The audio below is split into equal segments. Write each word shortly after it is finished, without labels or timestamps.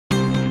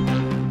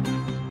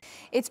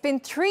It's been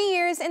 3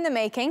 years in the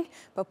making,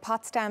 but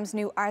Potsdam's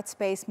new art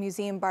space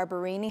Museum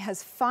Barberini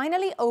has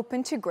finally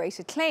opened to great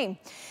acclaim.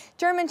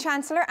 German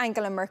Chancellor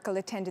Angela Merkel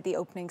attended the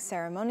opening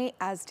ceremony,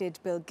 as did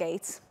Bill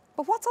Gates.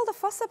 But what's all the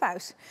fuss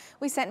about?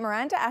 We sent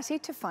Miranda Atty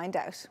to find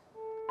out.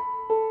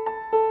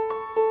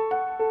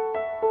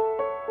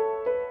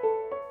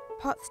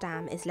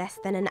 Potsdam is less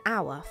than an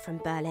hour from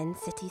Berlin's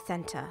city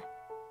centre.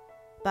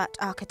 But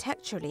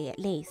architecturally at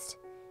least,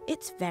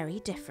 it's very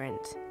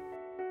different.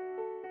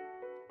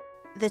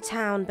 The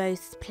town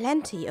boasts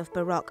plenty of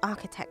Baroque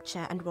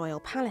architecture and royal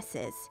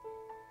palaces,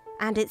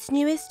 and its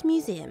newest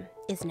museum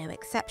is no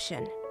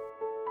exception.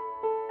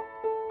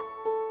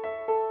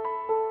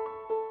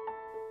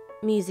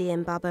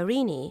 Museum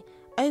Barberini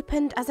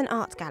opened as an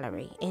art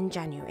gallery in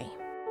January.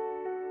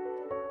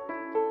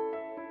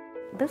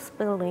 This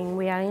building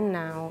we are in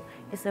now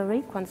is a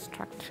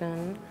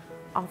reconstruction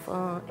of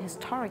a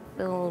historic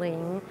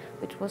building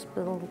which was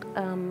built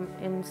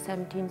in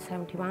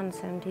 1771,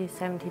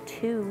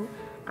 1772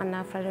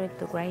 under Frederick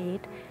the Great,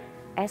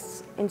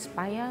 as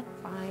inspired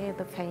by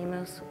the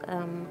famous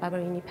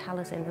Barberini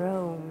Palace in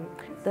Rome.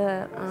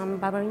 The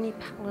Barberini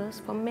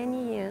Palace for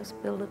many years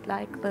built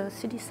like the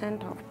city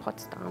center of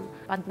Potsdam,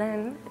 but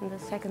then in the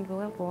Second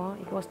World War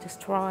it was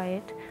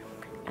destroyed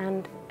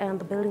and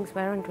the buildings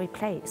weren't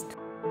replaced.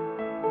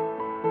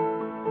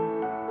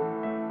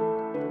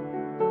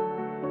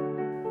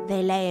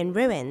 They lay in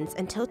ruins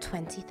until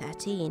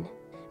 2013,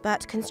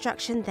 but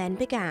construction then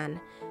began,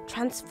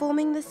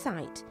 transforming the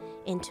site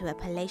into a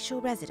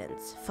palatial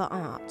residence for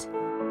art.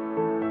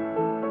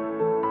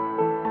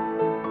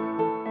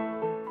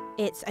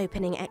 Its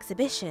opening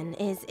exhibition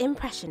is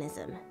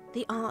Impressionism,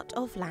 the art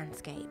of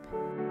landscape.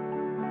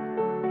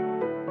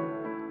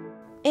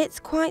 It's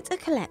quite a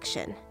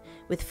collection,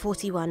 with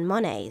 41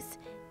 Monets,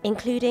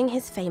 including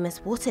his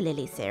famous Water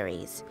Lily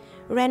series,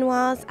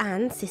 Renoirs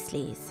and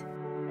Sisley's.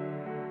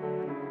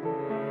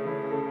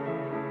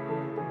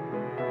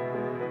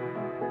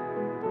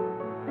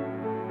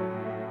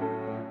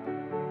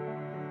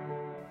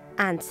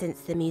 And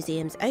since the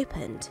museum's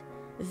opened,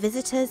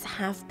 visitors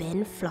have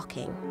been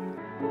flocking.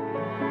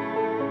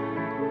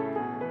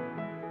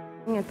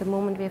 At the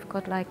moment we've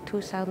got like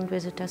 2,000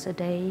 visitors a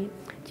day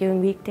during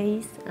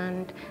weekdays,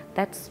 and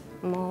that's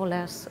more or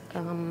less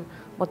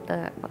what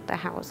the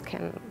house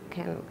can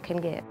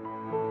get.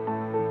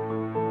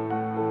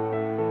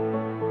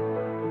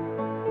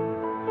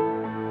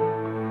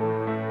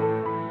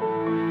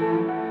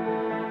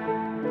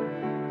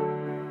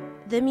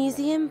 The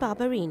Museum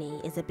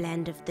Barberini is a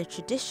blend of the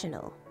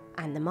traditional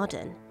and the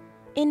modern,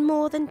 in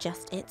more than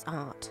just its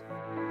art.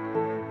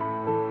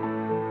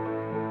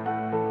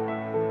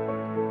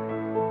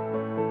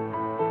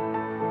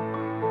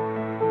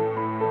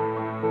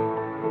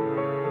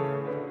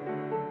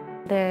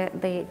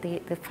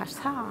 The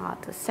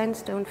facade, the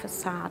sandstone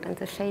facade and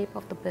the shape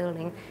of the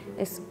building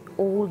is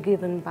all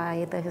given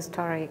by the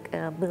historic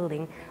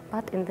building,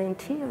 but in the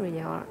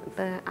interior,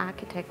 the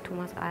architect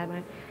Thomas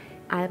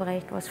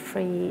Albrecht was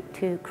free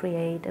to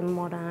create a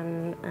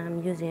modern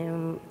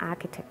museum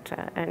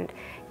architecture, and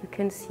you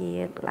can see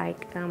it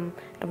like a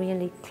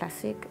really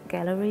classic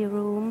gallery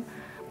room,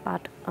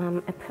 but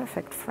a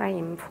perfect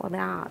frame for the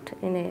art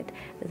in it,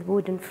 with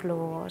wooden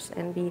floors,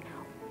 and we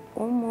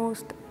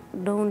almost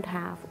don't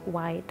have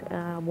white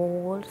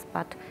walls,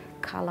 but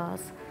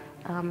colors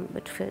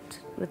which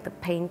fit with the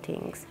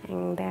paintings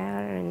hanging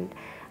there, and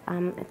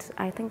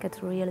I think it's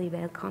a really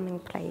welcoming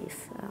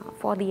place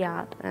for the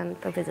art and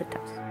the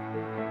visitors.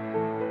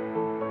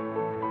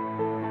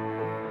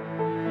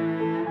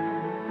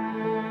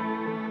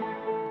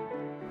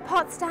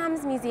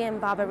 Potsdam's Museum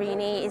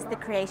Barberini is the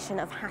creation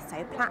of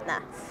Hasso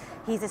Plattner.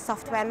 He's a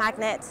software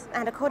magnate,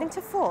 and according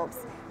to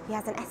Forbes, he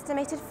has an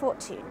estimated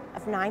fortune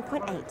of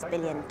 $9.8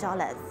 billion.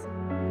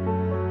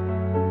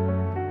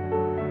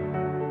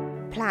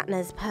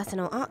 Plattner's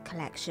personal art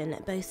collection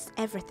boasts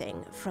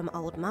everything from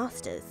old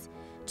masters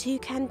to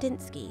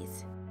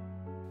Kandinsky's.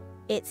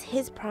 It's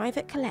his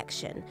private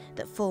collection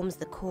that forms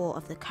the core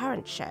of the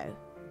current show,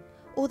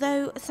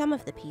 although some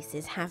of the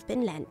pieces have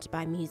been lent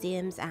by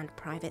museums and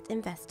private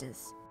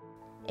investors.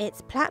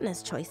 It's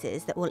Plattner's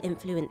choices that will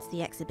influence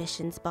the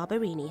exhibitions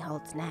Barberini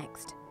holds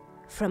next.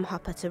 From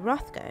Hopper to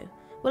Rothko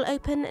will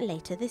open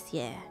later this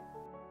year.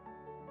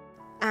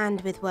 And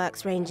with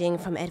works ranging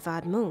from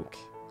Edvard Munch,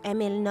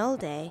 Emil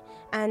Nolde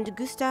and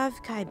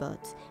Gustav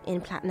Caillebotte in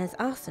Plattner's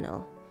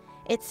arsenal,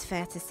 it's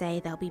fair to say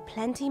there'll be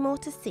plenty more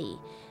to see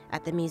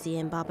at the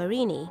Museum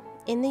Barberini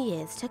in the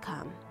years to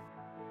come.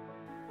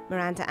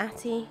 Miranda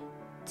Atty,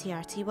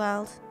 TRT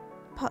World,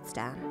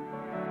 Potsdam.